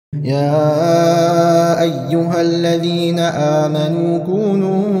يا أيها الذين آمنوا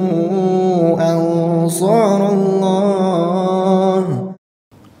كونوا أنصار الله.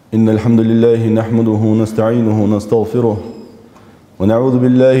 إن الحمد لله نحمده ونستعينه ونستغفره ونعوذ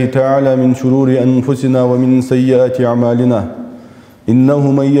بالله تعالى من شرور أنفسنا ومن سيئات أعمالنا.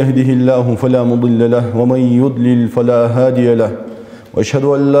 إنه من يهده الله فلا مضل له ومن يضلل فلا هادي له، وأشهد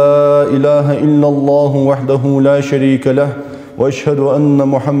أن لا إله إلا الله وحده لا شريك له، وأشهد أن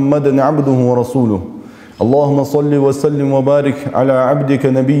محمدا عبده ورسوله. اللهم صل وسلم وبارك على عبدك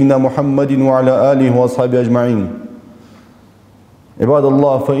نبينا محمد وعلى آله وأصحابه أجمعين. عباد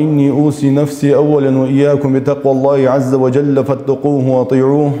الله، فإني أوصي نفسي أولا وإياكم بتقوى الله عز وجل فاتقوه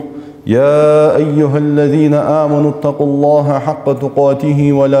وأطيعوه. يا أيها الذين آمنوا اتقوا الله حق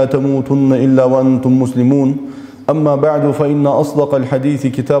تقاته ولا تموتن إلا وأنتم مسلمون. أما بعد، فإن أصدق الحديث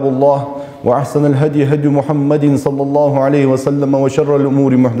كتاب الله، وأحسن الهدي هدي محمد صلى الله عليه وسلم، وشر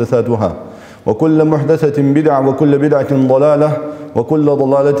الأمور محدثاتها، وكل محدثة بدعة، وكل بدعة ضلالة، وكل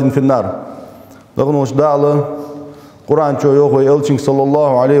ضلالة في النار. لغنوش دعلة قرآن شو يوخو يلشنك صلى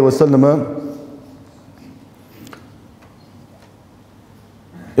الله عليه وسلم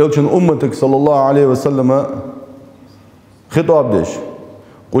يلشن أمتك صلى الله عليه وسلم خطاب ديش: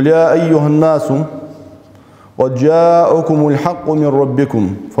 قل يا أيها الناس قد جاءكم الحق من ربكم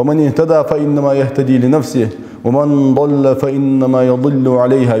فمن اهتدى فإنما يهتدي لنفسه ومن ضل فإنما يضل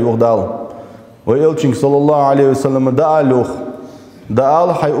عليها. يغدال ويلشنك صلى الله عليه وسلم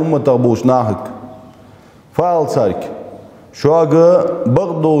دعال حي أمتك بوش ناهك فعل سارك شواغ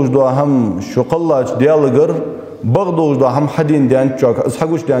بغدوش دو هم شقلاج ديالغر بغدوش دو هم حدين ديان تشاك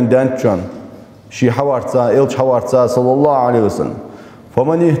اسحقوش ديان تشان شي حوارتسا إلش حوارتسا صلى الله عليه وسلم.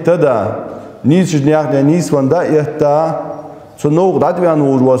 فمن اهتدى نيس جنياك نيس وندا يهتا سنوغ دات بيان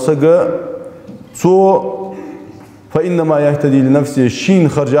وجوسغ سو فإنما يهتدي لنفسه شين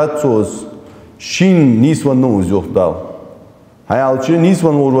خرجات سوز شين نيس ونوز يهدال hayalçı nis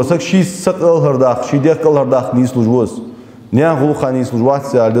van vurvasak şi sakal hırdak şi dekal hırdak nis lujvos ne gulxa nis lujvat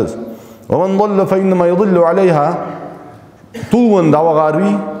serdes ve men dalla fe inma yudillu aleyha tulvan dava garbi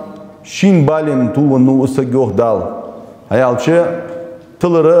şin balin tulvan nu usak yok dal hayalçı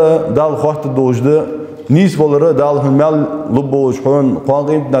tılırı dal xohtı dojdu nis volları dal hmel lubboş hon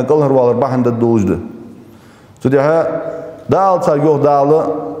qanqim nakal hırvalar bahanda dojdu sudiha dal sar yok dalı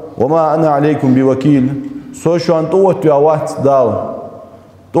ve ma ana aleykum bi vakil. So şu an doğut ya vaxt dal,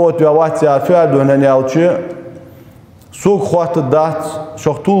 doğut ya vaxt ya ferdu henelçi, sok xatı dat,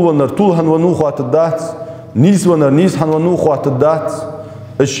 şok tulvanlar tulhan ve nu xatı dat, nis vanlar nis han ve nu xatı dat,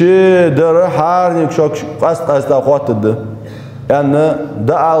 işi der her nek şok fast da xatı. Yani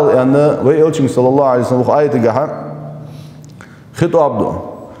dal yani ve elçin sallallahu aleyhi ve sellem ayeti gaha, khitabdu.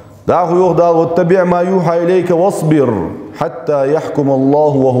 Dahu yok dal ve tabi' ma yuha ileyke wasbir hatta yahkum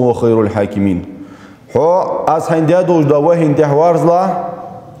Allah ve huve khayrul hakimin. هو از هندیا دوش داوه هندیا وارزلا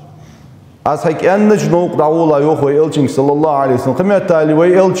از هک انش نوق داولا يوخ ويلشين صلى الله عليه وسلم قمت تالي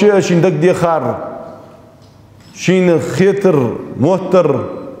ويلشي شندك دي خار شين خيتر موتر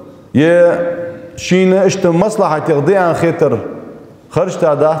يه شين اشت مصلحه تقضي عن خيتر خرجت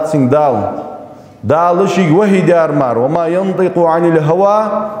دات سين دال شي وحي دار مار وما ينطق عن الهوى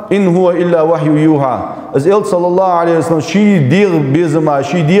ان هو الا وحي يوحى. از ال صلى الله عليه وسلم شي دير بيزما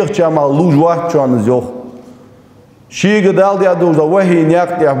شي دير چما لوج واحد چون زوخ شي گدال دي ادوز وحي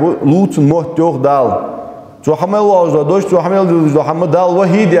نياق دي لوت موت يوخ دال جو حمل واز دوش جو حمل جو حمل دال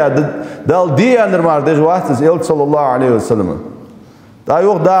وحي دال دي انر مار دج واحد ال صلى الله عليه وسلم دا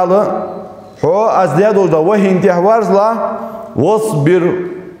يوخ دال هو از دي ادوز وحي انت وارزلا واصبر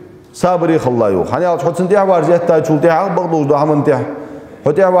صبري خلا يوخ hani al çotsun diye var zetta çul diye al bagdoz da hamın diye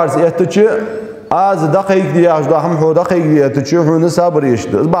hote var zetta az dakik diye az da ham ho dakik diye tçi hunu sabri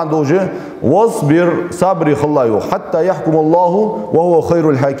işte ban doje wasbir sabri khalla yo hatta yahkum Allah ve huve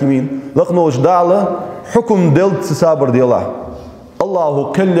khayrul hakimin. Laqnoş da'la hukm delt sabr diyala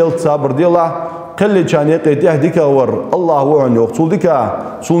Allahu kellel sabr diyala kelli çani qet yahdika var Allahu an yok çul dika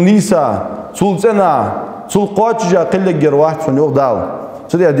çul nisa çul sana çul qaçja kelli gerwaht sun yok dal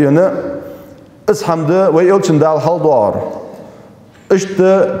sudi diyene ishamdı ve elçin dal hal doğar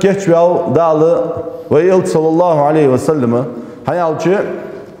işte keçvel dalı ve el sallallahu aleyhi ve sellem hayalçı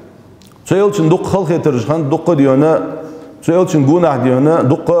elçin duk halk etirişhan duk diyene elçin günah diyene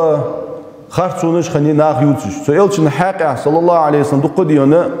duk xarçunuş xani naq yutsuş elçin haqa sallallahu aleyhi ve sellem duk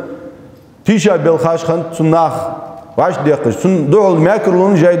diyene tişa bel xaşxan sunnaq baş diqış sun du'ul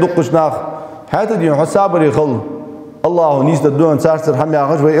makrulun jay duqış naq hatta diyen hasabri xal Allahu nizde dön sarsır ham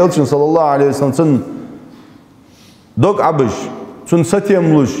yağış ve elçin sallallahu aleyhi ve sellem dok abış sun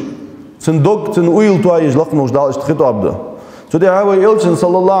satyamluş sun dok sun uyul tuayız laqnoş dal işte xitabdı Çünkü hava elçin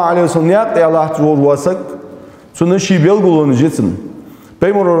sallallahu aleyhi ve sellem niyakta Allah çoğurvasak, çünkü şi belgulunu jetsin.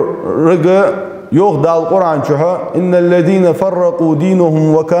 Peygamber yok dal Kur'an çoğa, innellezine farraku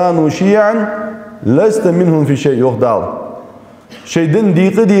dinuhum ve kanu şi'an, leste minhum fi şey yok dal. Şeyden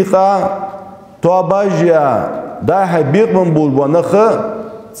diqa toabajya daha biqman bulba nakı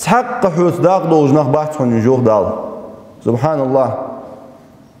çaqqa hüsdaq doğucunaq bahçonu yok dal. Subhanallah.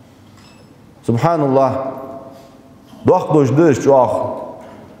 Subhanallah. Doq dojdish çoğ.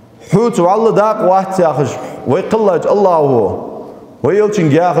 Hüt vallı daq vaxt yaxış. Ve qıllaç Allahu. Ve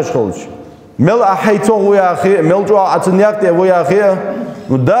elçin yaxış qılç. Mel ahaytoq ve yaxi, mel çoğ atın yaqte ve yaxi.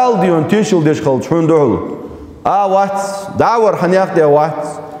 Nu dal diyon teşil deş qılç. Hündül. A vaxt dawar haniyaqte vaxt.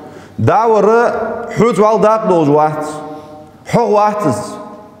 Dawarı hüt val daq doj vaxt. Hoq vaxtız.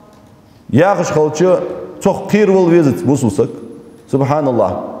 Yaxış qılçı çoğ qir vol vezit busulsak.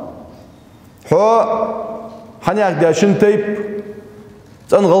 Subhanallah. Ho haniyaqte şin teyp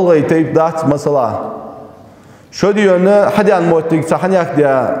Zanğılgay teyp dağıt mesela. Şu diyonu hadiyan muhtik sa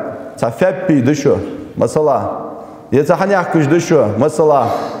haniyaqte sa feppi düşü mesela. Ya sa haniyaq kış düşü mesela.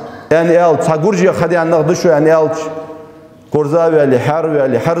 Yani el sa gurji hadiyanlıq düşü yani el korza veli, har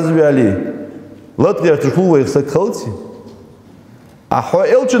veli, harz veli. Latger tırkul vayıqsa kılçı. Ho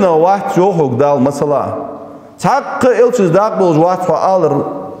elçina vaxt yoxuk dal mesela. Çaqqı elçiz dağ bolj vaxt fa alır.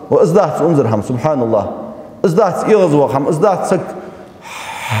 O izdahts unzirham subhanallah. Izdahts iğız vaqham, izdahts sak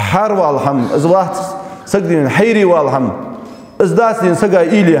har valham, izdahts sak din hayri valham. Izdahts din saga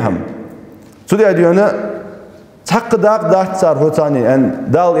iliham. Sudiya diyonu çaqqı dağ dağtsar hotani en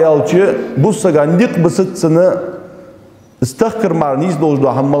dal elçi bu saga niq bısıtsını istahkırmar niz dojdu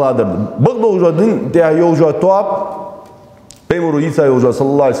hammaladır. Bıq dojudun diya yolja toap Peymuru İsa yolja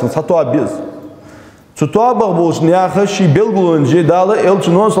sallallahu aleyhi ve sellem satwa biz. Tutwa baq bolsun yaxı şi belgulunji dalı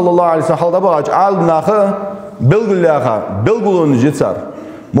elçinin sallallahu aleyhi ve sellem halda baqaç aldınaqı belgullaqa belgulunji tsar.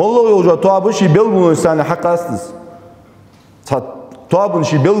 Mollaq yolja tuabı şi belgulunji sani haqqasız. Tuabın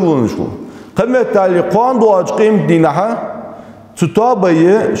şi belgulunji bu. Qimmet tali qan doğaç qim dinaha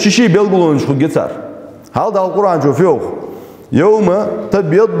tutwabayı şi belgulunji bu getsar. Halda Kur'an jof yok. Yevme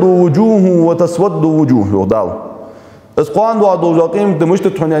tabyaddu vujuhu ve taswaddu vujuh yok dal. Es qan doğa doğaç qim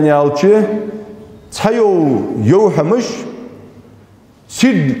demişti tonani alçı Çayo yoğhamış,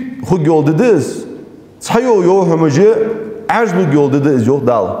 sid xug yoldidis. Çayo yoğhamışı arzlu yoldidis yok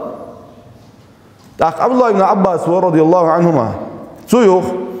dal. Abdullah ibn Abbas ve radıyallahu anhuma. Suyuq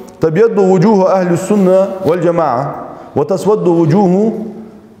tabyaddu vujuhu ahli sünne vel cema'a ve taswaddu vujuhu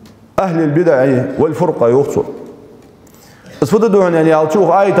ahli bid'i vel furqa yoktu. Isfada doğan yani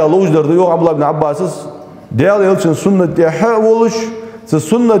alçuq ayeta lojdardı yok Abdullah ibn Abbas'ız. Deyal elçin sünneti oluş. Siz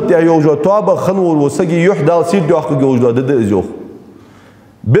sünnet diye yolcu tuaba xanur olsa ki yuh dal sid yuh yolcu dedi yok.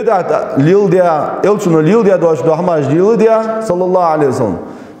 Bidat lil diye elçin lil diye doğaç doğamaj lil diye sallallahu aleyhi ve sellem.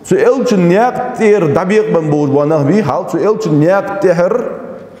 Su elçin niyak ter dabiq ben boğuz banaq bi hal su elçin niyak ter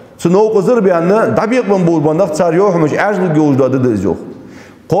su noqızır bir anı dabiq ben boğuz banaq çar yuhmuş ajlı yolcu dedi yok.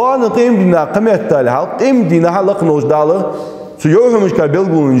 Qanı qim dina qimet tali hal qim dina halaq noş dalı su yuhmuş ka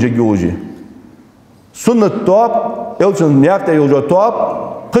belgulunca yolcu. Sünnet tuab elçin niyakta yolcu tuab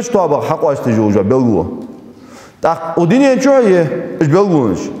qış tuabı haq açtı yolcu belgulu. Tak o dinin çoğu iş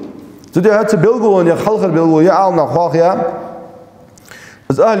belgulunç. Zede hatı belgulun ya halqır belgulu ya alna xaq ya.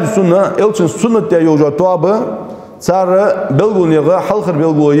 Az ahli sünne elçin sünnet diye yolcu tuabı sarı belgulun ya halqır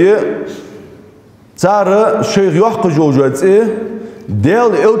belgulu ya sarı şeyh yoq qış yolcu etsi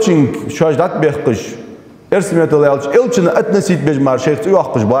del elçin şajdat beqış. Ersmet elçin etnesit bejmar şeyh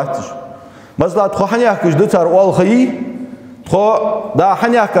yoq qış bahtış. Mesela txo haniyaq kıjdı tar ol xayi txo da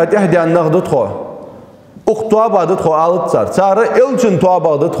haniyaq kat ihdiyan naqdı txo uqtuğa badı txo alıt tsar sarı elçin tuğa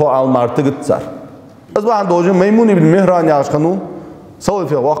badı txo almartı gıt tsar azbahan dojun Maymun ibn Mihran yağışqanu sallallahu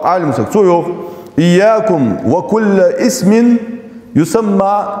aleyhi ve alimsak su yok İyyakum ve kulle ismin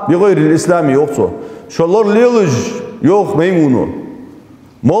yusamma bi gayril islami yoktu şollar lelij yok Maymunu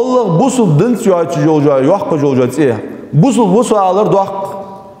mollaq busul din suyaçı yolca yok yolca tsi busul alır doq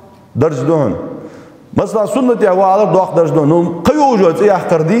درج دهن مثلا سنة يا وعلى دوق درج دهن نوم قيو جوت يا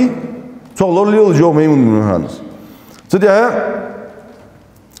قردي صغلور ليل جو ميمون من هانس سديها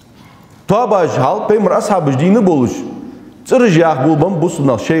توابج حال بيمر أصحاب جدينه بولش ترج يا بول بام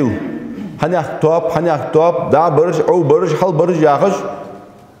بوسنا شيل هنيا تواب دا برج أو برج حال برج يا خش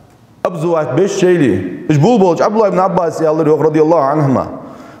أبزوات بيش شيلي إيش بول بولش عبد الله بن عباس يا الله رضي الله عنهما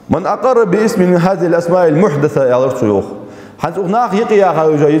من أقر باسم من هذه الأسماء المحدثة يا الله سيوخ Hans ugnaq yiqiya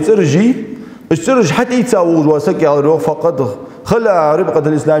xayuja yitirji اشترج حتى يتساوج وسك على الروح فقط خلى ربقة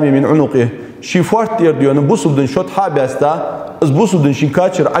الإسلامي من عنقه شي فورت يرديون بوصل دن شوت حابستا از بوصل دن شي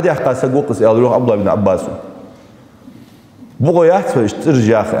كاتشر عدي حقا سقوقس على الروح عبد الله بن عباس بقى يحتفش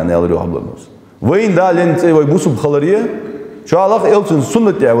ترجع يعني الله يروح بلمس وين ده لين وي بوسب خلريه شو الله إلتن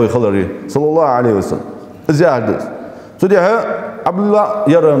سنة يا وي خلريه صلى الله عليه وسلم زيادة تديها عبد الله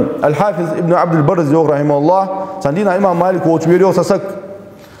يرم الحافظ ابن عبد البر رحمه الله سندينا إمام مالك وتبيريو سسك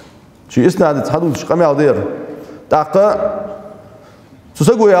شيء إسناد حدود قمي على تاقة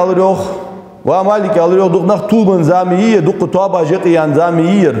سسقوا يا الله ومالك يا الله دوق نختوبن زامية دوق توابا جقيان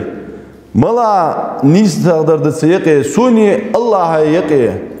زاميير ملا نيستقدر دسيقي سوني الله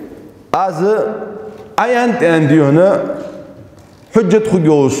يقي از ayant endiyonu hüccet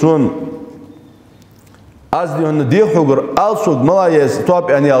hugosun az diyonu diye hugur alsug malayes top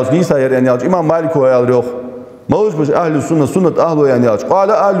yani alç nisa yer yani alç İmam Malik o alıyor mawuz baş ahli sünnet sünnet ahlu yani alç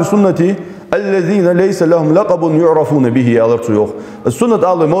qala ahli sünneti ellezine leysa lahum laqabun yu'rafuna bihi alırtıyor sünnet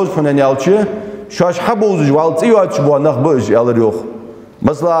ahlu mawuz yani alçı şaş habuz waltı yuaç bu nakbıj alıyor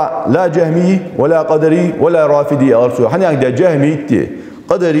mesela la cehmi wala qadari wala rafidi alırtıyor hani yani cehmi itti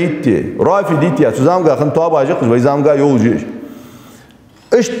قدريتي رافديتي سوزامغا خن تواباجق ويزامغا يوجي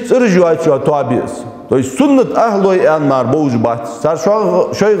اش ترجوا شو توابيس تو سنة اهلو ان مار بوج بات صار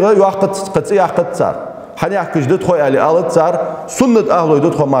شوي وقت قصي وقت صار حني احكج دت خوي علي الت صار سنة اهلو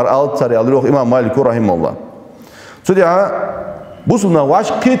دت خو مار الت صار يالرو امام مالك رحمه الله سوديا بوسنا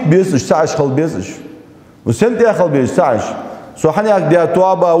واش كيت بيس ساعش خل بيس وسنت خل بيس ساعش سو حني اك دي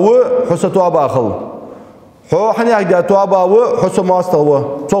توابا و حس توابا خل هو حني أقدر توابا و حسب ما استوى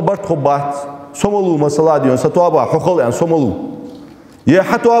صبرت خبات سملو مثلا ديون ستوابا حخل عن سملو يه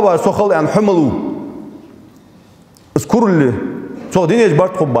حتوابا سخل عن حملو اذكر لي صو دينيش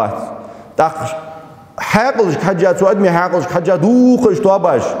برت خبات تاق حاقلش حاجات سو ادمي حاقلش حاجات دوقش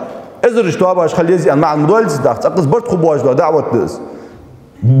تواباش ازرش تواباش خليزي مع المدولز داق تقص برت خبواش دعوه دز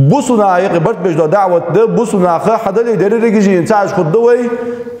بوسنا يقي برت بيش دعوه د بوسنا خ حدلي دريجي انتاج خدوي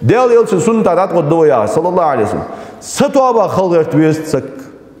ديال يلش سنة تعات قدويا صلى الله عليه وسلم ستوابا خلقت ويستك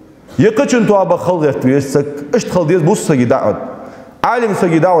يقتشن توابا خلقت ويستك اشتغل ديس بوس سجي دعوة عالم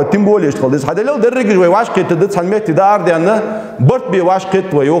سجي دعوة تيمبول اشتغل ديس هذا لو درج جوي واش قيت دت سنميت دار ديالنا برت بي واش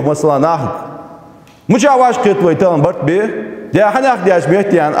قيت ويوه مثلا ناخد مش واش قيت ويتان برت بي ده حناخ دياش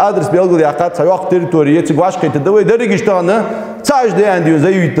بيت يعني ادرس بيلقوا دياقات سواق تريتوريه تي واش قيت دوي درج اشتغلنا تاج دي عندي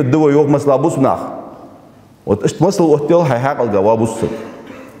زي يتدوي يوه مثلا بوس ناخ وتشت مثلا اوتيل هي حق الجواب بوس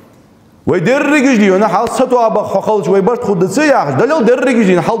ويدرج جينا حال ستوابا خلش ويبرت خد سياح دليل درج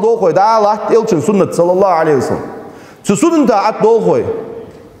جينا حال دوخوي دا الله يلشن سنة صلى الله عليه وسلم سنة تعت دوخوي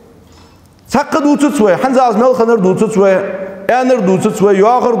سقد دوتسوي حنزاز مل خنر دوتسوي انر دوتسوي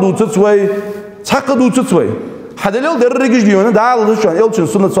ياخر دوتسوي سقد دوتسوي حدليل درج جينا دا الله شان يلشن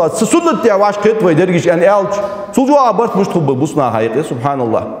سنة صلاه سنة تاع واش قيت وي درج ان الش سوجوا برت مش تخب بوسنا حقيقي سبحان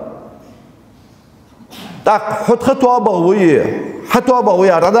الله تاق خد خطوابا وي حتى أبغى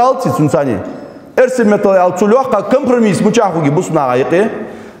رادالتي سنساني إرسل مثل التلوحة كمبرميس مشاهوجي بوسنا عيقي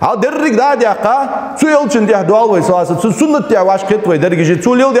هذا درج ده دقة سويل شندي هدوال ويساسة سنة تيواش كت ويدرج جت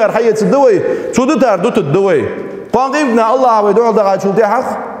سويل ده حياة الدوي سود تردد الدوي قانقيمنا الله ويدعو ده قاعد شلتي حق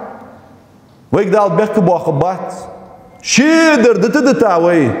ويقدر بيحك بواخبات شيء دردت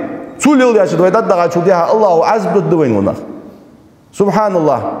التاوي سويل ده شد ويدعو ده قاعد شلتي حق الله عزب الدوي هنا سبحان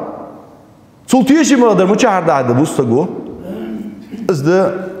الله سلطيشي مرادر مشاهر ده هذا بوستجو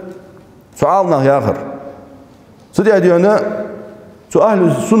إذا سؤالنا يا آخر سدي أدينا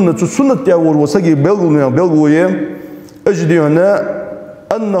سؤال السنة تقول وسجي بلغوية أجدينا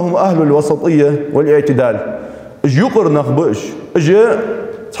أنهم أهل الوسطية والاعتدال إج يقر نخبش إج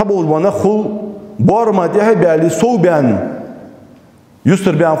تحبوا ونخل بارما تحب بالي صوبان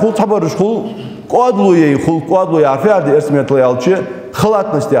يستر بيان خل تحبر خل قادلوي خل قادلوي عارفة هذه اسمه تلاقي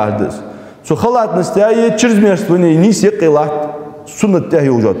خلات نستعدس سو خلات نستعد تشرز ميرستوني نيس يقيلات سنة تهي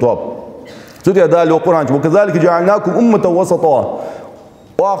وجه تواب سوريا دال القرآن وكذلك جعلناكم أمة وسطا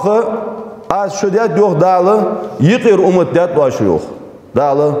وآخر از شديات دوخ دال يقير أمة دات واشيوخ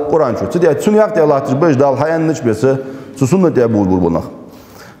دال القرآن شو سوريا سنة يقتي الله تجبش دال حيان نش بس سنة تهبول بالبنخ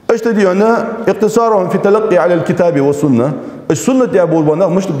اشتدينا اقتصارهم في تلقي على الكتاب والسنة السنة تهبول بالبنخ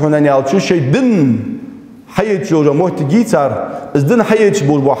مش تبحثون عن شيء دن حياتي وجه محتاجي صار الدن حياتي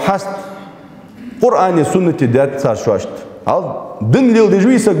بالبو حست قرآن السنة دات صار شوشت هل دن ليل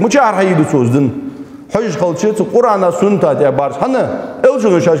دجويسك مشاعر حيدو سوز دن حج خلشيت قرآن السنة تاع بارش حنا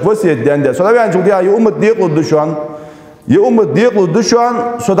الجنو شاش وسيت دنده سو دابا نشوف يا أمة ديقلو دشوان يا أمة ديقلو دشوان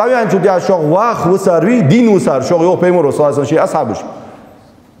سو دابا نشوف يا شو واخ وساري دين وسار شو يو بيمر وصلاة شيء أصحابش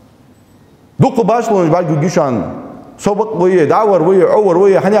دوق باشلون بعد جوجيشان سبق ويا دعور ويا عور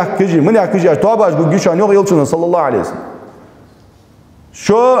ويا حنيا كجي من يحكي تواباش جوجيشان يو يلشنا صلى الله عليه وسلم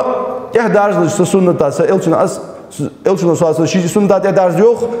شو يهدارش السنة تاع يلشنا elçinin sallallahu şi sundat ederz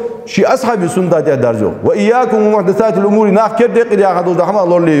yok, şi ashabi sundat ederz yok. Ve iyyakum muhdesatil umuri nak kerde ya hadu da hama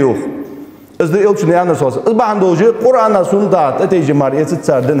lorli yok. Izde elçinin yanı sallallahu. İzbahan doji Kur'an'a sundat eteci mariyeti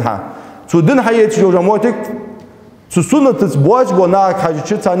tsardın ha. Su din hayeti jo jamotik su sunnatis boğaz bo nak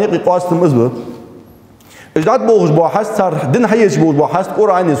hacı taniqi qastımız bu. İcdat boğuz bo has tsar din hayeti boğuz bo has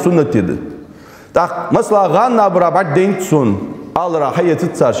Kur'an'ın sünnet dedi. Tak mesela ganna beraber denk sun. Alra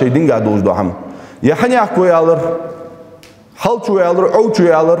hayeti tsar şey dinga doji do ham. Ya hani akkoy alır. Halçu alır,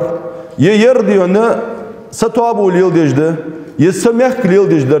 ovçu alır. Ye yer diyonu satabu lil dejdi. Ye semeh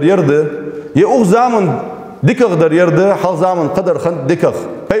lil dejdir yerdi. Ye o zaman dikagdir yerdi. Hal zaman kadar khan dikag.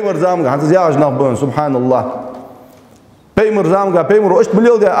 Peymer zaman hansı ya ajnab bun subhanallah. Peymer zaman peymer oşt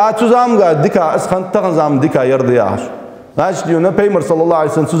milil de a tu zaman dika askan tağın zaman dika yerdi ya. Naş diyonu peymer sallallahu aleyhi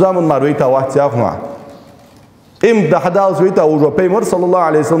ve sellem su zaman marvita vaxt yaqma. İmda hadal suita ujo peymer sallallahu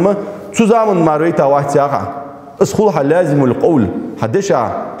aleyhi ve sellem su zaman marvita vaxt yaqa. اسخلها لازم القول حدشا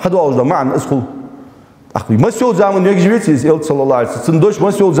حد واجد معنا اسخل أخي مسؤول زمان يجي جديتي صلى الله عليه وسلم سندوش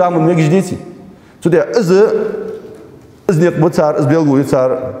مسؤول زمان يجي جديتي سودي إز نقبض صار إز بيلقون صار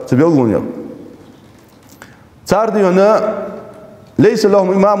تبيلقون يا صار ديونا ليس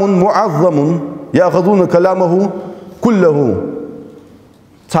لهم إمام معظم يأخذون كلامه كله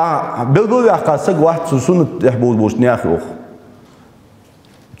صار بيلقون يا قاسق واحد سنة يحبوز بوش نياخي أخ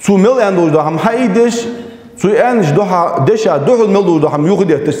سو مل عندوش ده هم حيدش سو أنش دوها دشا دوه الملو دوهم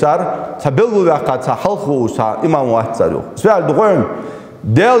يوخدي تسار سبلغو وقت سحلخو سا إمام واحد سارو سؤال دوغن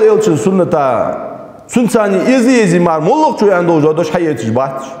دل إلشن سنة سنتاني إزي مار مولق شو عنده جودش حياتش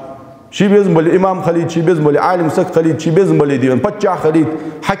باتش شي بيزم بلي إمام خليد شي بيزم بلي عالم سك خليد شي بيزم بلي ديون بتشع خليد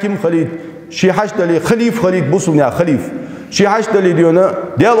حكيم خليد شي حشد لي خليف خليد بوسمني خليف شي حشد لي ديونا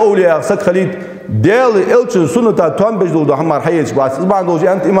دل أولياء سك خليد دل إلشن سنة توان بجدو دوهم مار حياتش باتش بعد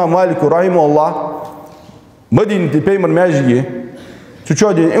دوجي أنت إمام مالك رحمه الله مدينة بيمر ماجية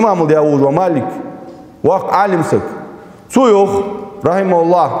تشودين إمام داوود ومالك وقت عالم سك سيوخ رحمه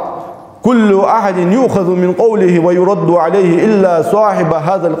الله كل أحد يؤخذ من قوله ويرد عليه إلا صاحب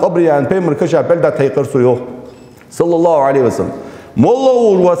هذا القبر يعني بيمر كشا بلدة هيقر سيوخ صلى الله عليه وسلم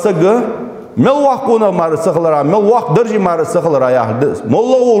مولو وسق ملوقونا مار السخلرا ملوق درجي مار السخلرا يا حدث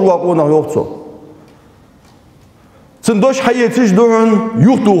مولو وقونا يوقصو سندوش حياتش دون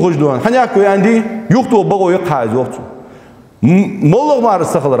يختو خش دون حنياكو عندي يختو بقو يقحاز يختو مولغ مار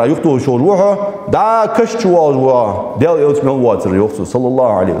السخلرا يختو شول وحو دا كشتو واجوا ديال يوتش من واتر يختو صلى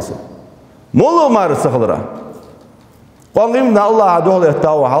الله عليه وسلم مولغ مار السخلرا قانقيم نا الله عدوه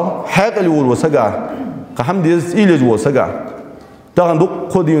يتاوى حال حق اللي ول وسقا قحمد يز إيلج وسقا تاغن دق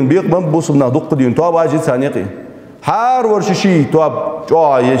قديون بيق بم بوسمنا دق قديون تواب عجي سانيقي هر ورش شي تواب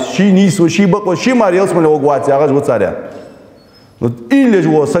جاي شي نيس وشي بق وشي ماريلس من وقوات يا غاز وتصارع إلا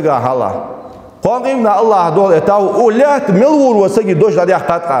جوا سجى حلا قانقيمنا الله دول يتاو ولات ملور وسجى دوش دادي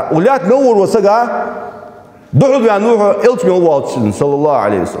حقاتها ولات ملور وسجى دوح بيانوه إلت ملواتشن صلى الله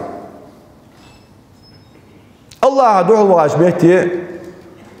عليه وسلم الله دوح الواش بيتي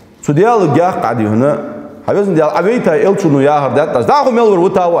سوديال جاك قاعد هنا حبيبنا ديال عبيتا إلتشنو يا هردات داخل ملور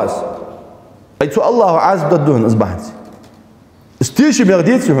وتاواس أيتو الله عز بدهن إصبحت استيشي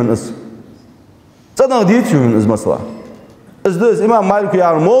بيغديت شهن إس صدق غديت شهن إس مثلا إزدز إمام مالك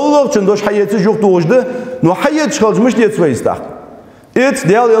يا مولق چندوش حياتي جوقت وجده نو حيات شخالج مش ديت سويس تاق إت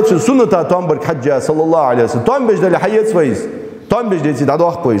ديال يلتشن سنة تام برك حجة صلى الله عليه وسلم تام بيج دالي حيات سويس تام بيج ديتي دادو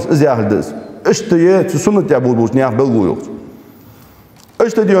أخ كويس إز ياخل دز إشتيه سنة يعبود بوش نياخ بلغو يوقت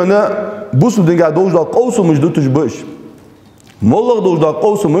إشتيه ديونا بوسو دنگا دوش دال قوسو مش دوتش بش مولق دوش دال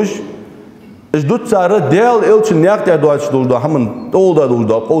قوسو مش إيش دوت سارة ديال إلشن نياقت يا دواتش دوش دا همن طول دا دوش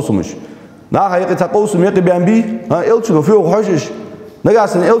دا قوسمش نا هيك تقوسم يقي بيان بي ها إلشن وفيه حشش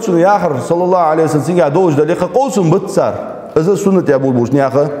نجاسن إلشن ياخر صلى الله عليه وسلم سينجا دوش دا ليخ قوسم بتسار إذا سنة يا أبو البوش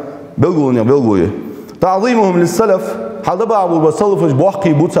نياقة بلغوية تعظيمهم للسلف هذا بقى أبو البسلفش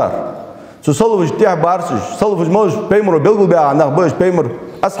بوحكي بوتسار سو سلفش تيح بارسش سلفش موج بيمر بلغو بيا عناق بوش بيمر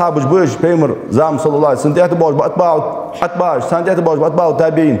أصحابش بوش بيمر زام صلى الله عليه وسلم تيحت بوش بأتباعش سنتيحت بوش بأتباعو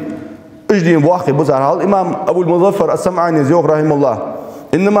تابعين اجدين بواقي بوزار هذا الإمام أبو المظفر السمعاني زيوخ رحمه الله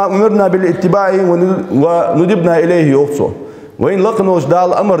إنما أمرنا بالاتباع وندبنا إليه يوخصو وإن لقنوش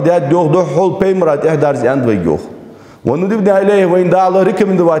دال أمر ديات ديوخ دوح حول بيمرات إحدار زياند ويجوخ وندبنا إليه وإن دال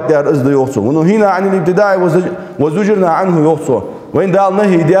ركب دوات ديار إزد يوخصو ونهينا عن الابتداع وزجرنا عنه يوخصو وإن دال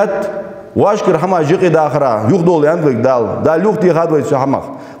نهي ديات واشكر حما جيقي داخرا يخدول يندوك دال يوختي خادوي سحمخ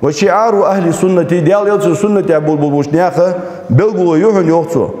وشعار أهل السنة ديال يلسل سنة أبو البوش نياخة بلغو يوحن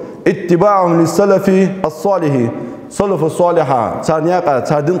يوخصو اتباعهم للسلف الصالح سلف الصالحة صار نياقة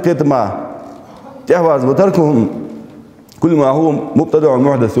صار دين قيتما تحواز وتركهم كل ما هو مبتدع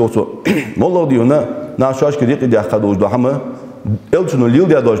محدث يوصل والله ديونا ناشاش كريق دي أخذوش ده هم إلشنو ليل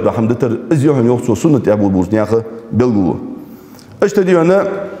دي أدوش ده هم دتر إزيهم يوقسو سنة أبو البوزنيا خ بلغو اشتديونا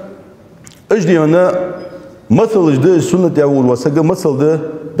اجديونا مثل جد سنة أبو الوسجة مثل ده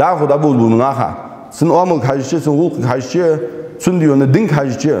دعوة أبو البوزناها سن أمك حاجة سن وق حاجة سن ديونا دينك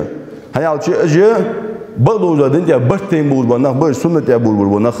حاجة هيا شيء أجي برضو جدين تيا برتين بول بناخ بس سنة تيا بول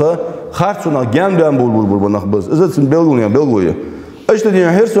بناخ خارجنا جان بيان بول بناخ بس إذا سن بيلغوني بيلغوية أجتدي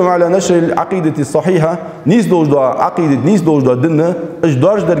حرصهم على نشر العقيدة الصحيحة نيس دوج دا عقيدة نيس دوج دا دنا إيش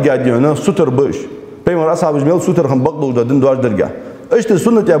دارج درجة ديانا ستر بش بيمر أصحاب جميل ستر خم بقدوج دا دن دارج درجة إيش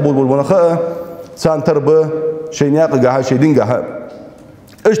السنة تيا بول بناخ سان تربة شيء ناقة جها شيء دين جها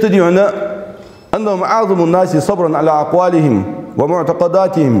أجتدي هنا أنهم أعظم الناس صبرا على أقوالهم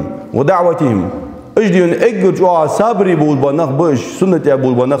ومعتقداتهم ودعوتهم اجدي ان اجر جوا صبري بول بنخ بش سنة يا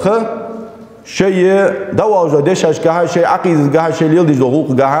بول بنخ شيء دواجه دشاش كها شيء عقيد كها شيء يلدي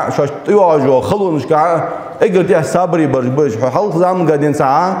جوق كها شاش تواجه خلونش كها اجر تيا صبري بش حلق زام قاعدين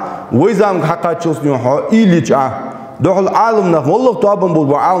ساعة ويزام حقات شوسنيو ح إيليش دخل عالم نخ والله طابن بول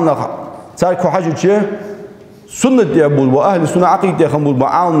بعالم نخ صار كحاجة شيء سنة يا بول أهل السنة عقيدة خم بول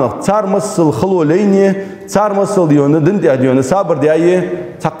بعالم نخ صار مسل خلو ليني صار مسل ديونه دنت ديونه صبر ديايه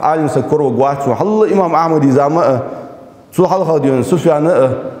تق عالم سكر وقوات وحل إمام أحمد زعما سو حلقة ديونه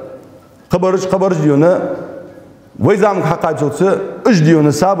سفيان خبرج ديونه ويزام حقات شوتس إيش ديونه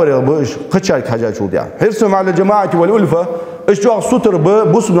صبر يا بوش قشاك حاجات شو ديا حرصهم على الجماعة والألفة إيش جوا ستر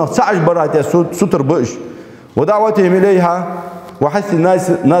بوسنا سعج برات ستر بوش ودعوتهم إليها وحث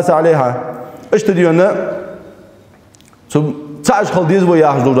الناس عليها إيش تديونه سعج خلديز ويا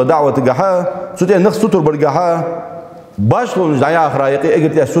حجوجة دعوة جحا سوتي نخ ستر برجحا باشلون جايا خرايقي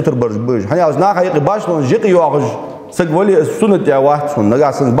اجت يا ستر برج هني از ناخ يقي باشلون جيقي يوغج سقولي السنة يا واحد سن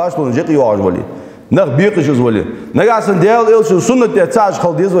نغاسن باشلون جيقي يوغج ولي نخ بيقش ولي نغاسن ديال إلش سنة يا سعج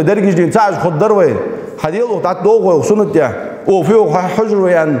خلديز ودرجج دين سعج خد دروي حديلو تاع دوغ سنة يا او فيو حجر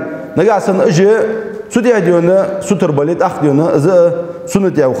ويان نغاسن اجي سوتي ديونا ستر بليت اخ ديونا از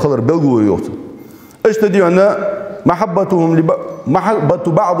سنة يا خلر بلغو يوت ايش تديونا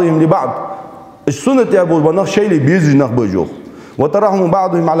محبة بعضهم لبعض السنة يا أبو البناخ شيء اللي بيزج نخ بجوخ وتراهم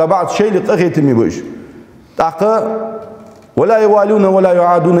بعضهم على بعض شيء اللي تأخيت ميبوش تعقى ولا يوالون ولا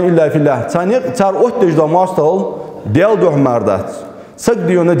يعادون إلا في الله ثاني صار أحتج ده ماستل ديال دو حماردات سك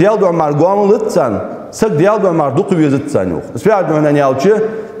ديونا ديال دو حمار قوام لتسان سك ديال دو حمار دو قوي زتسان يوخ اسمع دو هنا يالشي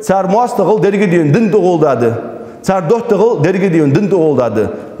صار ماستل درجة دين دين تقول داده صار دوت تقول درجة دين دين تقول داده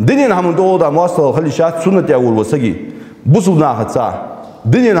دينين هم تقول دا ماستل خلي شات سنة يا أول وسقي بوسنا خدسا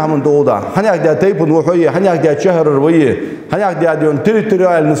دنيا هم تودا هنيك دا تيب نوحية هنيك دا شهر روية هنيك دا ديون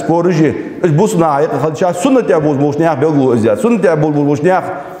تريتوريال نسبورجي إيش بوسنا هيك خدشة سنة أبوز موشنياخ بيقولوا إزاي سنة أبوز موشنياخ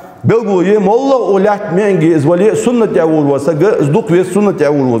بيقولوا يه مالله ولات مينجي إزولي سنة أبوز وسجى إزدوق في سنة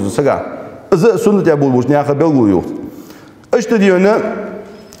أبوز وسجى إز سنة أبوز موشنياخ بيقولوا يوت إيش تديونه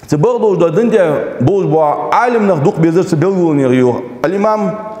تبغضوا دا دنيا بوز بوا عالم نخدوق بيزرس بيقولوا نيريو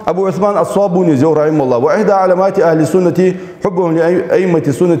الإمام أبو عثمان الصابوني زور رحمه الله وإحدى علامات أهل السنة حبهم لأئمة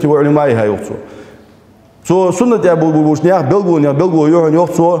السنة وعلمائها يقصو سو سنة أبو البوشنياخ بلغو يوحن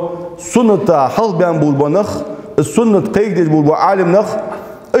يقصو سنة حلق بان بولبنخ السنة قيقدج بولبو عالم نخ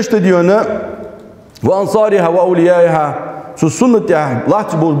اشتديونا وأنصارها وأوليائها سو سنة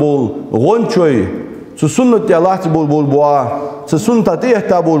لاتي بولبول غنشوي سو سنة لاتي بولبوا سو سنة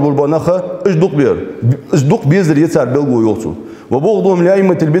تيهتا بولبنخ اشدوق بيزر يتسار بلغو يقصو وبغضهم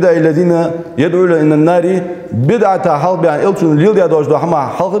لأئمة البدع الذين يدعون إلى النار بدعة حلق بيان إلتون ليل يا دوج دوحما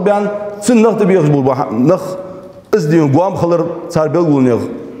حلق بيان سن نخ تبيخ بول نخ إزديون قوام خلر صار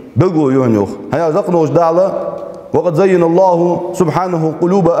بلغو يوهن يوخ هيا زقنوش دعلا وقد زين الله سبحانه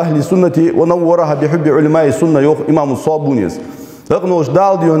قلوب أهل السنة ونورها بحب علماء السنة يوخ إمام الصابونيس زقنوش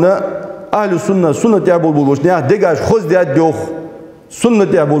دعل ديونا أهل السنة سنة يعبول بولوشنيا دقاش خز ديات يوخ سنة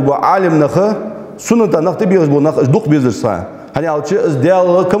يعبول عالم نخ سنة نخ تبيخ بول نخ اشدوق بيزر سان هني على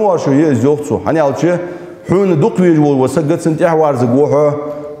ازديال كم وارشوا يزيوخسو هني على حون دق ويجول وسجد سنت احوار زقوها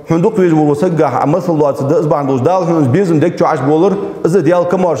حون دق ويجول وسجع مثل الله تصدق بعد دوز دال حون بيزم دك عش بولر ازديال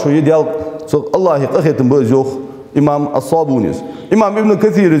كم وارشوا يديال الله يقختم بزيوخ إمام الصابونيس إمام ابن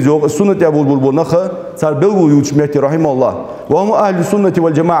كثير زيوخ السنة أبو البلبل نخ صار بلغو يوتشميتي رحمه الله وهم أهل السنة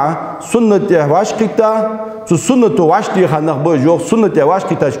والجماعة سنة واش كتا سنة واشتي خنخ بجوخ سنة واش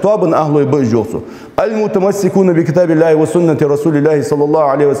كتا شتابن أهل بجوخ المتمسكون بكتاب الله وسنة رسول الله صلى الله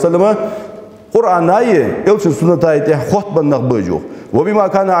عليه وسلم قرآن آية إلش سنة آية خطبا نخ بجوخ وبما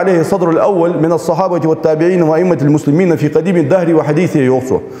كان عليه الصدر الأول من الصحابة والتابعين وأئمة المسلمين في قديم الدهر وحديثه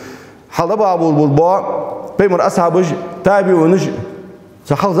يوصو حلب أبو البلبل بيمر أصحابج تابعونج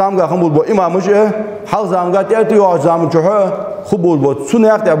سحق زامجا خم بولبو إمامج حق زامجا تأتي يوع زامجها خبول بوت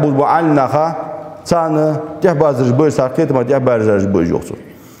سنة أبو البلبل علنا خا Sana tehbazır böl sarkıt ma tehbazır böl yoksa.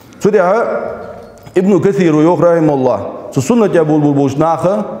 Sudah İbn Kathir yok rahimullah. Sunnet ya bul boş nahe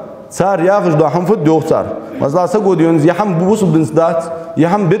sar yağış da hamfut yoksa. Mesela sago diyorsunuz ya ham bu subdins dat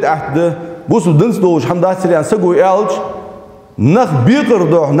ya ham bid'at bu subdins doğuş ham dat siriyan sago elç nah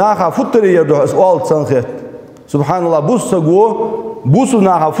biqir doğ naha futri ya doğ sual sanxet. Subhanallah bu sago bu su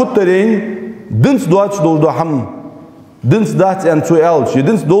naha futrin dins doğaç doğ ham dins dat en su elç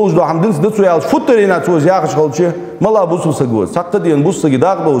dins doğuş doğ ham dins dat su elç futri na su yağış qalçı mala bu su sago sakta diyen bu sagi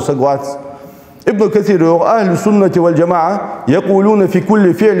dağ doğ sagoat. ابن كثير أهل السنة والجماعة يقولون في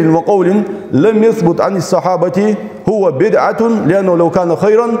كل فعل وقول لم يثبت عن الصحابة هو بدعة لأنه لو كان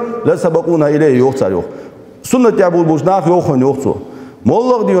خيرا لسبقونا إليه يوخسر يوخ سنة أبو البوشناخ يوخن يوخسو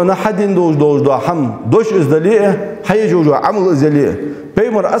مولغ ديونا حدين دوش دا حم دوش إزدلية حي جوجو عمل إزدلية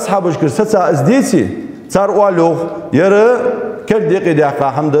بيمر أصحابش كر ستسا إزديسي صار أول يوخ يرى كرديقي داقا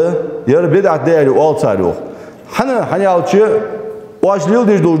حمد يرى بدعة ديالي أول صار يوخ حنا حنيالتشي واجليل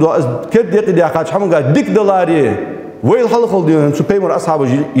ديش دوش دا كرديقي داقا حمد ديك دلاري ويل حلقل ديونا سو بيمر أصحابش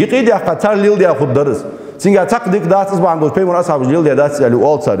يقي داقا صار ليل ديا خود درس سينغا تاق ديك داتس باندوش بيمر أصحابش ليل ديا داتس يالي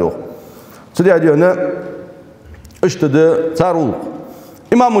أول صار يوخ سدي ديونا اشتدى صاروا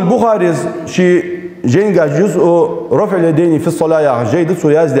إمام البخاري شي جينجا جزء رفع اليدين في الصلاة جيد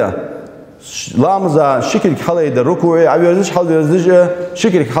سوياز ده لامزا شكل حلا يدر ركوعي عبيرزش حلا يدرج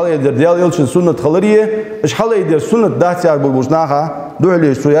شكل حلا يدر ديال يلشن سنة خلرية إيش حلا يدر سنة داتيار بالبوشناها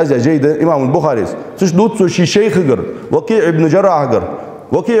دوعلي سوياز جيد إمام البخاري تش دوت شي شيخ غر وكيع ابن جراح غر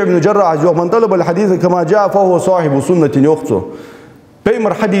وكيع ابن جراح جو من طلب الحديث كما جاء فهو صاحب سنة يخطو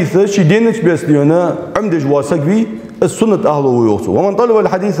بيمر حديث شي دينش بس لينا عمدج واسقبي السنة أهله يوصو ومن طلب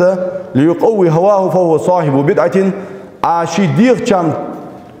الحديث ليقوي هواه فهو صاحب بدعة عشي ديغ كم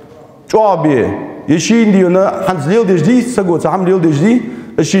جوابي يشين دينا حنز ليل ديج دي سقو تحم ليل ديج دي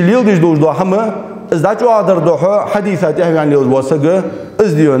الشي ليل ديج دوش دو حما إز دا جوادر دوحة حديثات يحوي عن ليل واسقه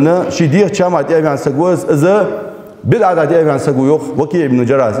إز دينا شي ديغ كم يحوي عن سقو إز بدعة يحوي عن سقو يوخ وكيع ابن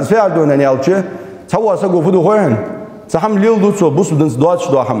جراح إز فعل دونا نيالتش تهوى سقو فدو خوين سحم ليل دوتسو بوسو دنس دواتش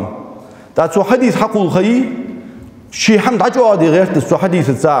دوحم تاتسو حديث حقول خي شي حمد عجو عادي غير تسو حديث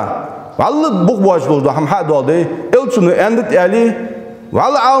الساعة وعلى بوق بواش دوش دوحم حق دوالي إلتسو اندت يعني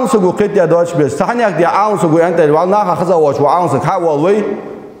وعلى عاون سقو قيت يا دواتش بس سحنياك دي عاون سقو انت وعلى ناخا خزا واش وعاون سق حق والوي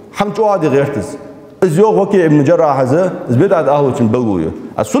حم جو عادي غير تس إزيوغ وكيع ابن جراح هذا إزبدعت أهلو تشن بلغوية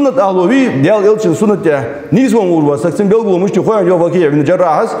السنة أهلو بي ديال إلتشن سنة نيزوان وروا سكسن بلغو مش تخوين جو وكيع ابن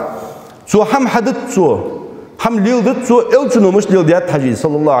جراح سو حم حدد سو هم ليل دت سو إلتشنو مش ليل ديات حجي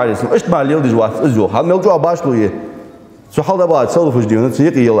صلى الله عليه وسلم إيش ما ليل دجوات إزيوغ هم ملجوا باشلويه سو حال دبات سلفش ديون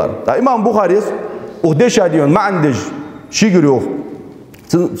تسيق يلار تا إمام بخاري وخديش ديون ما عندش شيء يوخ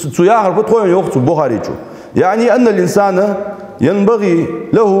سو ياهر بتخوين يوخ سو بخاري شو يعني أن الإنسان ينبغي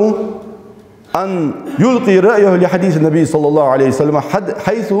له أن يلقي رأيه لحديث النبي صلى الله عليه وسلم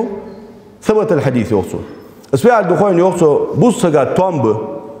حيث ثبت الحديث يوخسو اسمع دخوين يوخسو بوسقات تومب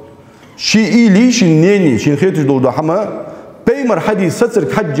شي إيلي شي نيني شي خيتش دول حما بيمر حديث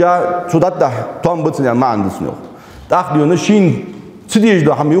ستر حجة سودات ده تومب يعني ما عندس نيوخ تأخذيونه شين تديج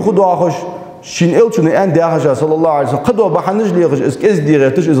ده حم يخدوا آخش شين إلتشون أن داخل صلى الله عليه وسلم قدوا بحنج ليخش إس دي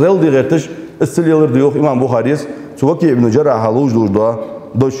غيرتش إس غير دي غيرتش السليلر ديوخ إمام بخاري سوكي ابن جراح هلوج دوش ده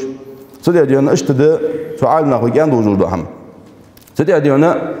دوش سدي ديانا اشتد سؤالنا خوي كان دوش ده حم سدي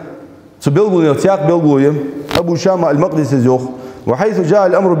ديانا سبيلغون يتياق بيلغوي أبو شامة المقدسي زيوخ وحيث جاء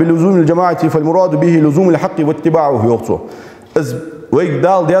الأمر بلزوم الجماعة فالمراد به لزوم الحق واتباعه يوخصو إز ويك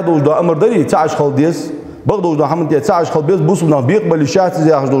دال ديادوش دا أمر داري تعش خالديس بغدوش دا حمد تعش خالديس بوسبنا بيقبل الشاهد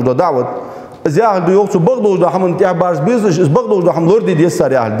زياخش دوش دا دعوت زياخش دو يوخصو بغدوش دا حمد تعبارس بيزش إز بغدوش دا حمد لوردي ديس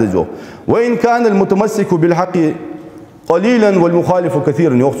سار ياخش ديزو وإن كان المتمسك بالحق قليلا والمخالف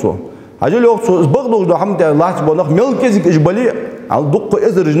كثيرا يوخصو هجل يوخصو إز بغدوش دا حمد الله تبونخ ملكزك إجبالي على دق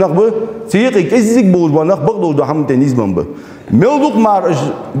إزر جناق به سيقي كزيك بوش بانخ بغدوش دا حمد نيزبان به ملدوق مار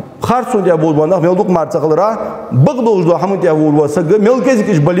خارسون يا بول بانخ ملدوق مار تقلرا بغدوش دا حمد يا بول وسق ملكزك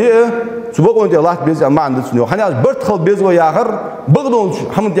إجبالي سبقون يا الله بيز ما عندك سنو حنا برتخل بيز وياخر بغدوش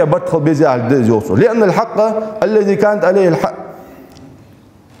حمد يا برتخل بيز يا يوصل لأن الحق الذي كانت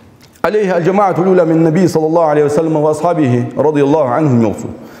عليه الجماعة الأولى من النبي صلى الله عليه وسلم وأصحابه رضي الله عنهم يوصل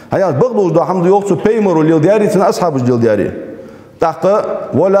حنا بغدوش دا حمد يوصل بيمر واليلدياري سن أصحاب الجلدياري تحق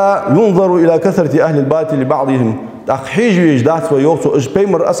ولا ينظر إلى كثرة أهل الباطل لبعضهم تحق حيجي يجدات ويوصل إيش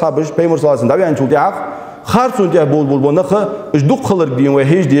بيمر أصحاب إيش بيمر صلاة دعوة عن شو تعق خارسون تيا بول بنخ إيش دق خلر دين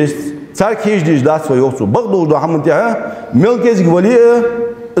وهيج ديست سارك هيج ديش دات ويوصل بغدوش دا حمد تيا ملكزك وليه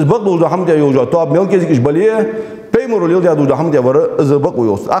إيش بغدوش دا حمد تيا يوجا طاب ملكزك إيش بليه بيمر وليه تيا دا حمد تيا ورا إيش بق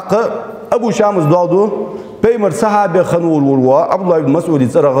ويوصل أق أبو شامس دادو بيمر صحابة خنور وروا عبد الله بن مسعود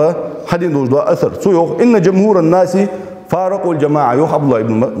يتسرغ حدين دوج دوا أثر سو يوخ إن جمهور الناس فارقوا الجماعة يوخ عبد الله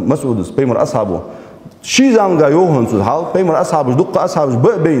ابن مسعود بيمر أصحابه شي زانغا يوهن سو حال بيمر أصحابه دق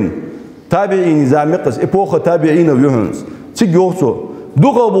أصحابه بين تابعين زامقس إبوخ تابعين ويوهنس تيج يوخسو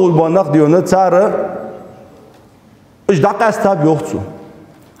دق بول بناق ديونا تسارة إيش دق أستاب يوخسو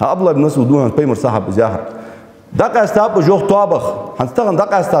عبد الله ابن مسعود دوهن بيمر صاحب زاهر دق أستاب جوخ طابخ هنستغن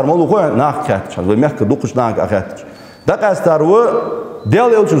دق أستار مولو خوي ناخ كاتش هذا ميحك دقش ناخ أخاتش دق أستار و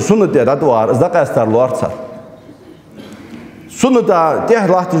ديال يلشون سنة دادوار إذا دق أستار لوارتسر سنة تيه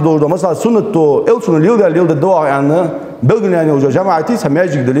لاحتش دوجدا مثلا سنة تو يلشون ليل دوا يعني بلغن يعني وجا جماعتي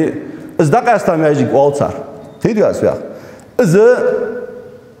سماجيك دلي إذا دق أستار ماجيك والتسر تيجي أسويا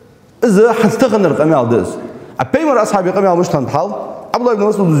إذا هنستغن القمال دز أبيمر أصحابي قمال مش تنحل عبد الله بن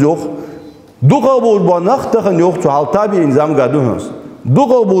مسعود زيوخ دوغا بول بناخ تخن يوخ تعال تابعين زام قادوهنس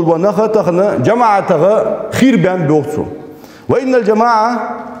دوغا بول بناخ تخن جماعة تغ خير بيان بيوخسو وإن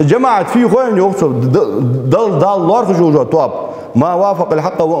الجماعة في خوين يوخسو دال لارخ جوجا تواب ما وافق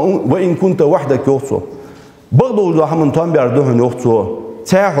الحق وإن كنت وحدك يوخسو بغضو جا حمن توان بيردوهن يوخسو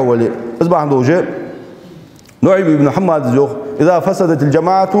تاحو ولي أصبح عنده جي نعيب بن محمد زيوخ إذا فسدت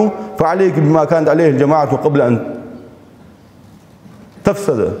الجماعة فعليك بما كانت عليه الجماعة قبل أن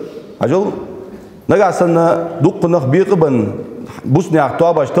تفسد أجل نجا سنة دق نخ بيقبن بوسني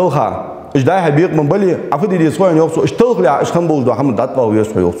عطابة اشتلخا إيش دايها بيقبن بلي عفدي دي سوين يوصو اشتلخ لي إيش خن بوجدو حمد داتبا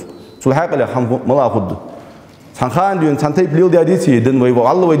ويسوي يوصو سلحاق لي حم ملا خد سانخان ديون سانتي بليل دي أديتي يدن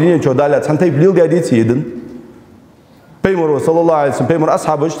ويبغى الله ويدين شو دالة سانتي بليل دي أديتي يدن بيمر صلى الله عليه وسلم بيمر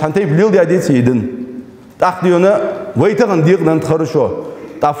أصحابش سانتي بليل دي أديتي يدن تأخذيونه ويتغن ديق ننت خرشوا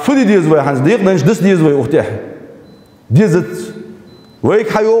تأفدي دي زوي حنس ديق ننش دس دي زوي أختي ديزت ويك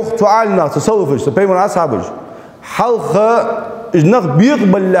حيوخ تعالنا تصوفش سبيمر أصحابش حلقة إجناق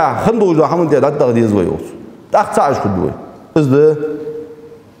بيقبل لا خندوج ده حمد يدات تغدي زوي يوص تأخذش خدوي إذا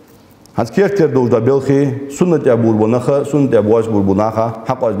هنس كيرتر دوج ده بيلخي سنة أبو البناخة سنة أبواش بالبناخة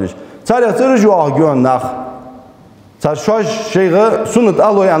حق أجلش صار ترجع جوان ناخ صار شاش شيء سنة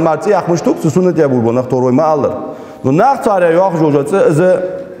الله يعني ما تيجي أخمشتوك سنة أبو البناخ توروي ما الله وناخ صار ياخ جوجات إذا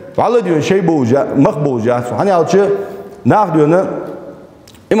والله ديون شيء بوجا مخ بوجا هني على شيء ناخ ديونه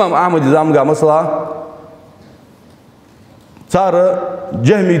إمام أحمد زامجا مثلا صار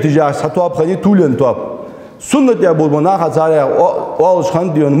جهمي تجاه سطواب خني طولن تواب سنة يا أبو المناخ صار والش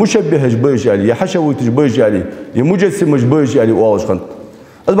خن ديون مشبهش بيش علي يحشوي تجبيش علي يمجسمش بيش علي والش خن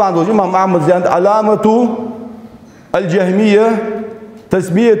أسمع دوج إمام أحمد زين علامة الجهمية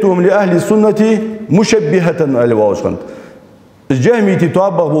تسميتهم لأهل السنة مشبهة على والش خن الجهمي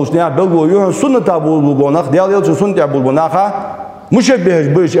تطابق بوشنيا بلغو يوم سنة أبو المناخ ديال يلش سنة أبو المناخ مشبهش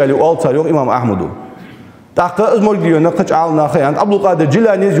بيش علي والصار يوم إمام أحمد تحت اسمه ديون نقش عالنا خيان عبد القادر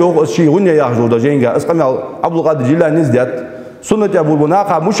جيلاني يوم الشيء غنيا يحجو ده جينجا اسمه عبد القادر جيلاني زياد سنة أبو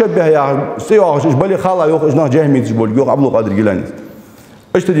المناخ مشبه يا سياش إيش بالي خالا يوم إيش نه جهمي تقول يوم عبد القادر جيلاني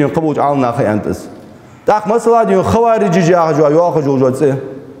إيش تدين قبوج عالنا خيان تس تحت مثلا ديون خوارج يحجو يوم جوجات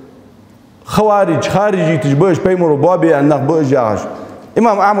خوارج خارجي تجبش بيمر بابي أنك بيج يحج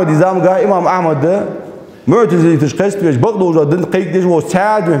إمام أحمد زامجا إمام أحمد معتزلي تشخيص تبيش بغض وجود دين قيد ديش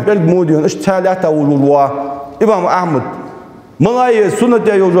وسعد من بلد موديون إيش تالعته والوا إمام أحمد ملاي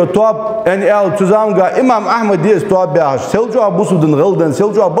سنة يوجد تواب أن أل تزامجا إمام أحمد ديس تواب بيعش سلجوا بوسودن غلدن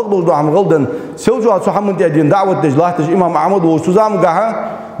سلجوا بغض وجود عم غلدن سلجوا صحمن تيجين دعوة تجلاتش إمام أحمد وتزامجا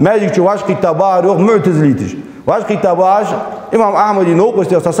ما يجي واش كتابار يوم معتزلي تج واش كتاباش إمام أحمد ينوقش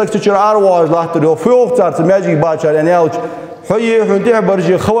تسكت تشر أرواج لاتر يوم في وقت ما يجي باشر يعني ألش حي حنتي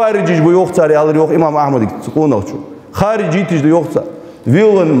برجي خوارجي بيوخ صار يالر يوخ إمام أحمد تقونه شو خارجي تيجي يوخ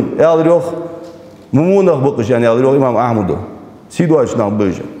فيلن يالر يوخ ممونخ بقش يعني يالر يوخ إمام أحمد سيدواش نام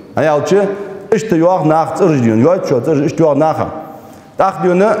بيجي يعني يالش إيش تيوخ ناخ ترجيون يوات شو ترج إيش تيوخ ناخه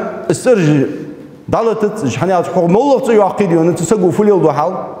تأخذونه السرج دالت إيش يعني يالش حق مولخ تيوخ كيديون تسقو فليل دو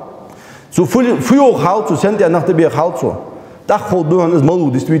حال سو فيوخ حال سو سنتي أنك تبي حال سو تأخذ دون إز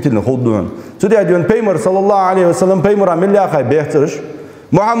مولود استويتنا خذ دون سودي أديون بيمر صلى الله عليه وسلم بيمر عمل يا أخي بيحترش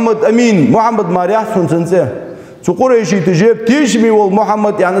محمد أمين محمد ماريح سنسنسه سو قريشي تجيب تيشمي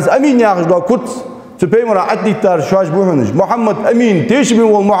والمحمد يعني أمين يا أخي دا كت سو بيمر عدي تار شواش بوهنش محمد أمين تيشمي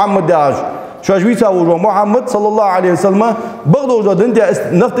والمحمد يا أخي شواش بيساوي محمد صلى الله عليه وسلم بغضو جد أنت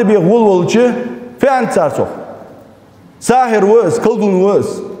نختبي غول والشي في عند سارسو ساهر وس كلدون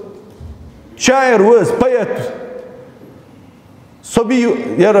وس شاعر وس بيت صبي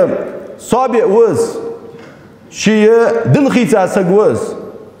يرى صابع وز شيء دن خيسة سجوز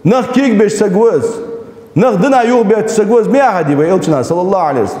نخ كيك بيش سجوز نخ دنا يوغ بيت سجوز مية هدي بيلتنا صلى الله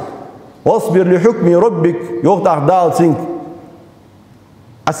عليه وسلم واصبر لحكم ربك يوقع دال سينك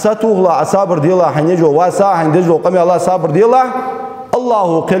الساتوغلا أصابر ديلا حنيجو واسا حندجو قمي الله صابر ديلا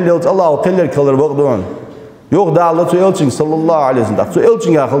Allahu qiller kılır baqduan. Yok dağlı tu elçin sallallahu aleyhi ve sellem. Tu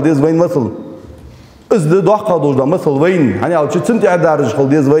elçin ya khaldez vayn masal. İzdi doqqa dojda masal vayn. Hani alçı tint adarj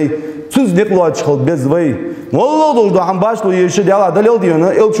khaldez vay. Tint diqloç khaldez vay. Vallahi dojda ham başlo yeşi dala dalil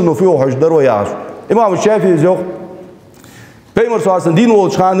diyona elçin fi hojdar ve yaş. İmam Şafii yok. Peygamber sallallahu din ol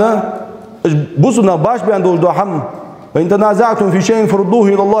çıkanı bu sunna baş ben dojda ham ve intanazatum fi şeyin farduhu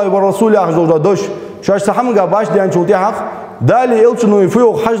ila Allah ve Rasul ya dojda doş. Şaş sahamga baş diyen çok haq. Dali elçin fi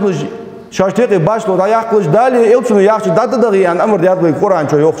hajlj Şaşteki başlo dayak kılıç dali elçini yaxşı dadı dağıyan amr diyatlı Kur'an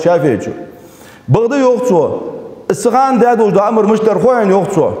ço yok Şafii ço. Bağda yok ço. Isıgan dadı ojda amr müşter koyan yok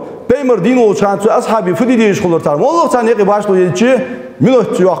ço. Peygamber din ol çıkan ço ashabi fidi diyiş kılır tar. Molluk san yeki başlo yediçi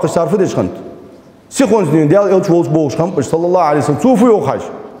minut ço yaxşı sarfı de çıkant. Sikons diyen dal elçi olç boğuş kampış sallallahu aleyhi ve sellem sufu yok haj.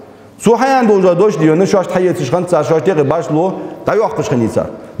 Suhayan da ojda doş diyor ne şaş tayyeti çıkant sa şaşteki başlo dayak kılıç kanisa.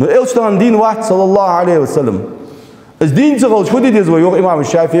 No elçitan din vaht sallallahu aleyhi ve sellem. Ez din çıkılç fidi diyiz yok İmam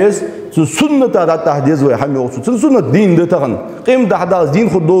Şafii Sünnet adat tahdiz ve ham yoktu. Sünnet dinde tağın. Qim tahdaz din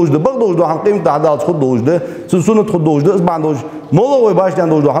xud dojdu. Baq dojdu ham qim tahdaz xud dojdu. Sünnet xud dojdu. İzban doj. Molla ve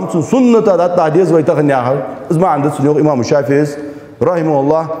başdan dojdu ham sünnet adat tahdiz ve tağın yağır. İzban da yok İmam Şafii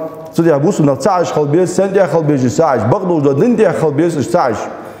rahimehullah. Sudiya bu sünnet sa'aş qalbes sen de qalbes sa'aş. Baq dojdu din de qalbes sa'aş.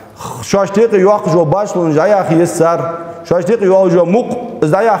 Şaşteki yok jo başlon jayaq yesar. Şaşteki yok jo muq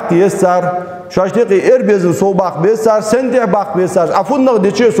zayaq yesar. Şaşteki erbezin soğbaq besar, sen de baq besar. Afunnak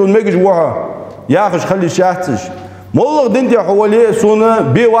deçe son megiş vuha. Yağış xali şahtsız. Molluk dinte havali sonu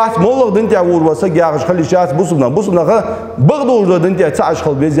bevat, molluk dinte vurvasa yağış xali şahts bu sunna bağda ucda dinte çaş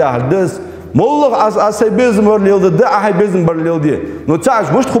xal bez yağırdıs. Molluk asay bezim barlildi, da ahay bezim barlildi. No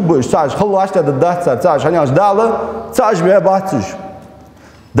çaş muşt xubbuş, çaş xal başladı dahtsar, çaş hani aş dağlı, çaş be bahtsız.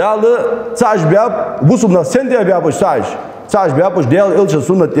 Dağlı, çaş be bu sunna sen de be baş çaş. Çaş be baş del elçi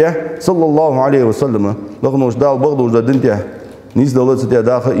sünnet de sallallahu aleyhi ve sellem. Laqnoş dal bağda ucda dinte. Niz dalı te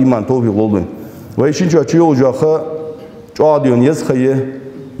daxı iman tawfiq oldu. Ve işinci açıyor ucağı çoğadiyon yazxayı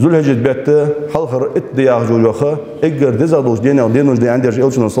Zülhicret betti halqar ittiyaq ucağı eğer dezadoş denoş de anderş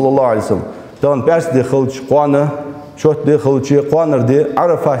elçinin sallallahu aleyhi ve sellem. Dağın pers de xılç qanı şot de xılçı qanır de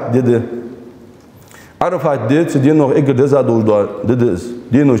Arafat dedi. Arafat dedi denoş eğer dezadoş dedi.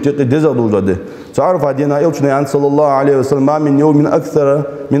 Denoş de dezadoş dedi. Arafat dena elçinin sallallahu aleyhi ve sellem ma min yevmin akthara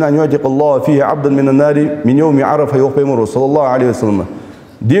min an yu'tiq Allah fihi abdan min an-nari min yevmi Arafa yok Peygamber sallallahu aleyhi ve sellem.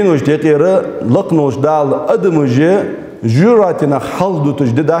 Dinoş tekeri laqnoş dal adımıcı jüratina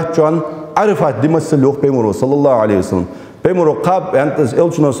haldutuş dedahçan Arafat dimasıl yok Peygamber sallallahu aleyhi ve sellem. Peygamber qab antes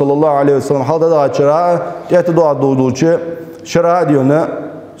elçinin sallallahu aleyhi ve sellem halda da açıra tehti doğa doğduğuçı şara diyona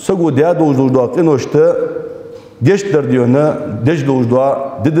sagu diya doğduğu qinoşta geçtir diyona dej doğduğu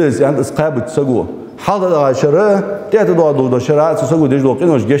dediz antes qabıt sagu halda da açıra tehti doğa doğduğu şara sagu dej doğduğu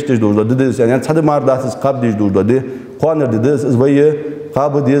qinoş geçtir doğduğu dediz yani tadı mardatsız qab dej doğduğu de qanır dediz izvayı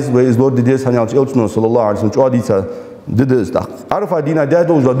qabı diz ve izlor diz hani elçinin sallallahu aleyhi ve sellem çoğadıysa diz da Arafa dina da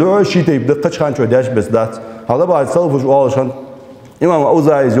doğduğu da şiteyip de qaçan çoğ daş besdat hala bazı salfuş alışan İmam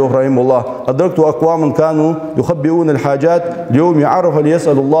Auza'i yok rahimullah adraktu aqwaman kanu yukhabbiun al-hajat liyawm Arafa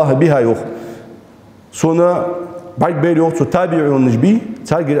liyasalullah biha yok sonra bayt yok tabi'un najbi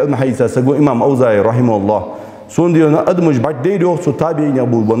targir ibn Haysa sagu İmam Auza'i rahimullah son diyor admış bayt yok tabi'in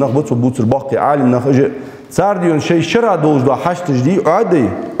ya bu bana bu butur baqi alim nakhje Sar diyor şey şira doğuşda haştış di adi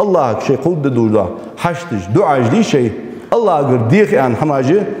Allah şey kudde doğuşda haştış duaj di şey Allah gır dih an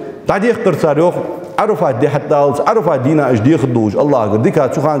hamacı tadih kırsar yok Arafat de hatta Arafat dina iş dih doğuş Allah gır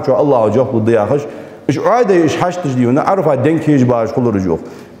dikkat çuhan çu Allah cevap diyahış iş adi iş haştış diyor ne Arafat denkej baş kulur yok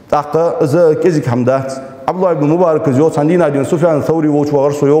taqa iz kezik hamdat Abdullah ibn Mubarak yok sandina diyor Sufyan Thawri voç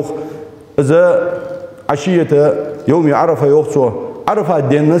var yok iz aşiyete yevmi Arafa yoksa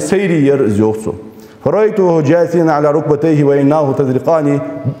Arafat den seyri yer yoksa فرأيته جاثيا على ركبتيه وإناه تذرقان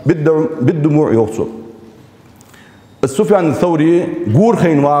بالدموع يقصر السفيان الثوري جور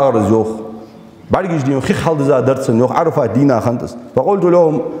خين واغرز يوخ بعرجش ديو خيخ حال ذا درسن يوخ عرفة دينا خنتس فقلت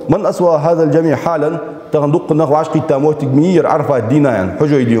لهم من أسوأ هذا الجميع حالا تغندق نخ وعشق تاموت مير عرفة دينا يعني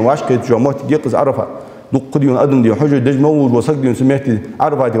حجو ديو وعشق جو موت يقص عرفة دق ديو أدن ديو حجو دج مول وسق ديو سمعت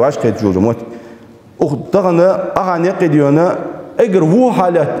عرفة ديو وعشق جو موت أخ تغنا أغاني ديونا اگر وہ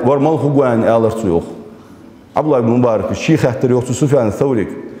حالت ورمال خوان آلر سوخ عبد الله بن مبارك الشيخ احتر يوسف سفيان الثوري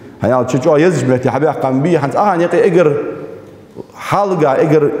هنال تشجع يزج مرتي حبيح قام بي حنت يقي اگر حالقا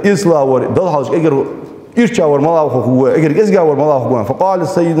اگر إسلا ور دلحج اگر إرشا ورمال خو اگر إزجا ورمال خوان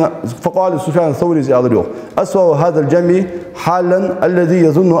فقال سفيان الثوري آلر يوخ أسوأ هذا الجميع حالا الذي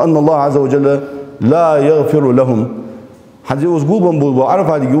يظن أن الله عز وجل لا يغفر لهم حنزي وزقوبا بولبا عرف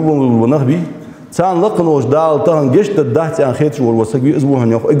هذه جوبا بولبا نخبي سان لقنوش دال تهن جشت الدهت عن خير شو والوسق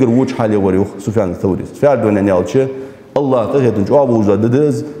بيزبوهن يخ اجر وجه حالي وريخ سفيان الثوري فعل دون يعني alçı الله تهتن جو أبو جد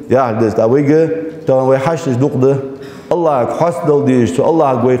دز يا دز تاويجه تاوي حشش دقده الله حصدل ديش تو الله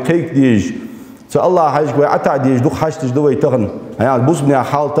قوي قيك ديش تو الله حاج قوي عتع ديش دق حشتش دوي تغن يعني بوس بني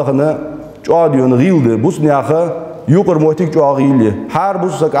حال تغن جو أديون غيلده بوس بني أخا يقر موتيك جو غيله حار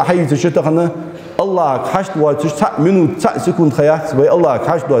بوسك أحيي تش تغن الله حشت واتش تاع منو تاع سكون خيات وي الله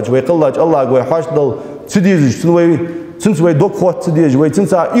حشت واتش وي قلاج الله قوي حشدل تديش تنوي تنسوي دوك خوات تديش وي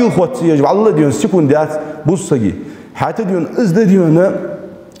تنسى إيل خوات تديش والله ديون سكون دات بوسكي حتى ديون إزد ديون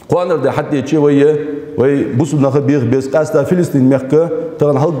قانر ده حتى يشي وي بوس بناخ بيغ بيس قاستا فلسطين مكة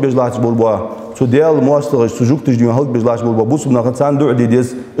تغن حلق بيجلاش بولبوا تو ديال مواصلة سجوك تجديون حلق بيجلاش بولبوا بوس بناخ سان دعاء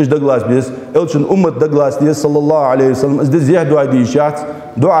ديس إيش دغلاس بيس إلشن أمة دغلاس ديس صلى الله عليه وسلم إزد زيه دعاء ديشات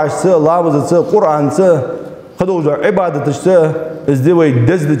دعاء س لامز س قرآن س خدوج عبادة س إزد وي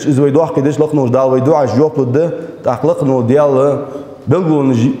دزدش إز وي دوح كدش لقنوش دال وي دعاء جوب لده تأخلقنو ديال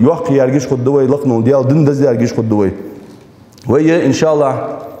بلغون يوح يرجش خد دوي لقنو ديال دن دز يرجش خد دوي وي إن شاء الله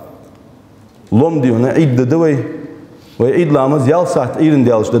لوم ديونا عيد دوي وعيد لامز يال ساعت إيرن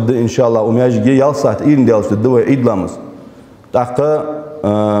ديالش دد إن شاء الله ومياجي يال ساعت إيرن ديالش دد دوي عيد لامز تحقق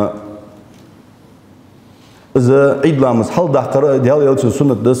إذا عيد لامز حل دحقر ديال يلش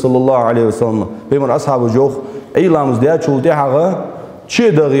سنة صلى الله عليه وسلم بيمر أصحاب جوخ عيد لامز ديال شو تحقق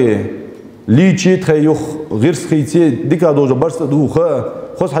شيء دغي لي شيء تخيخ غير سخيتي ديكا دوجا برس دوخه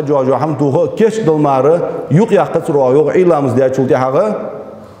خص حجوا جو حمتوخه كيش دلماره يوق يقص روا يوق عيد لامز ديال شو تحقق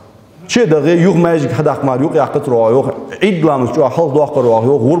شيء دغي يوق ماجيك حدا حمار يوق يقص روا يوق عيد لامز شو حل داقر روا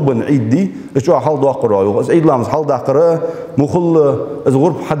يوق غربن عيد دي شو حل داقر روا يوق عيد لامز حل داقر مخل از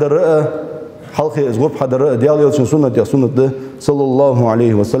غرب حدر حلقي از غرب حدر ديال يلشن سنة صلى الله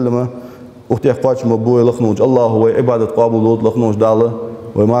عليه وسلم اختي قاش مبوي لخنوج الله هو عبادة قابل دود لخنوج داله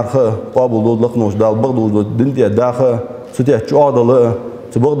ومارخه قابل دود لخنوج دال بغدو دود دنتي داخه ستي تشادله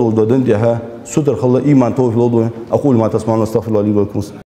تبغدو دود دنتي ها ستر خلا ايمان توفيق أقول ما تسمعون استغفر الله لي ولكم